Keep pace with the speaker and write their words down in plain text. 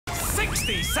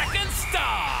60-second star.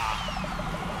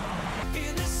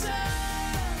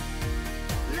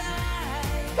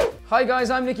 Hi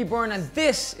guys, I'm Nicky Byrne and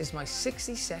this is my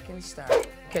 60-second star.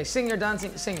 Okay, singing or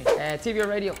dancing? Singing. TV or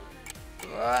radio?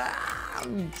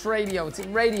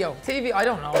 Radio, TV, I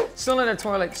don't know. Sunlight or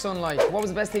twilight? Sunlight. What was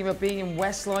the best thing about being in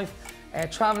Westlife?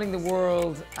 Traveling the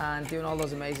world and doing all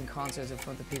those amazing concerts in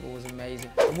front of people was amazing.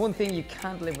 And one thing you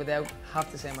can't live without, have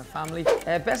to say, my family.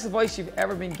 Best advice you've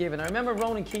ever been given. I remember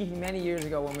Ronan Keating many years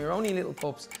ago when we were only little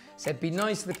pups said, be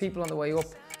nice to the people on the way up,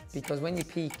 because when you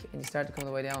peak and you start to come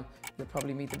the way down, you'll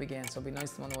probably meet them again, so be nice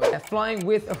to them on the way. Flying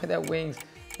with or without wings?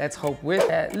 Let's hope with.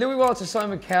 Louis Walsh or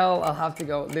Simon Cowell? I'll have to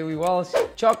go Louis Walsh.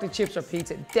 Chocolate chips or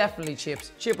pizza? Definitely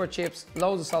chips. Chip or chips,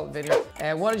 loads of salt and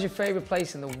vinegar. What is your favorite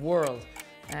place in the world?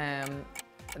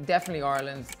 Definitely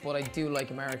Ireland, but I do like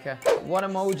America. What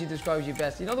emoji describes you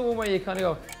best? You know the one where you kind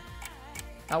of go,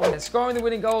 that one. Scoring the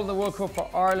winning goal in the World Cup for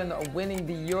Ireland or winning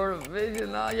the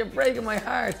Eurovision? Oh, you're breaking my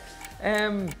heart.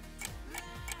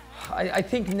 I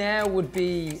think now would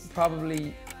be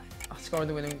probably scoring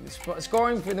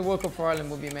for the World Cup for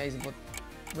Ireland would be amazing, but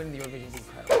winning the Eurovision would be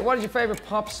incredible. What is your favorite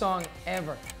pop song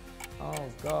ever? Oh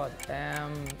God,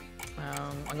 I'm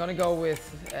gonna go with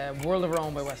World of Our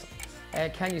Own by Westlife.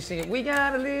 Can you sing it? We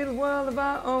got a little world of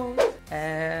our own.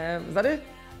 Is that it?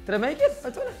 Did I make it? I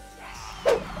done it.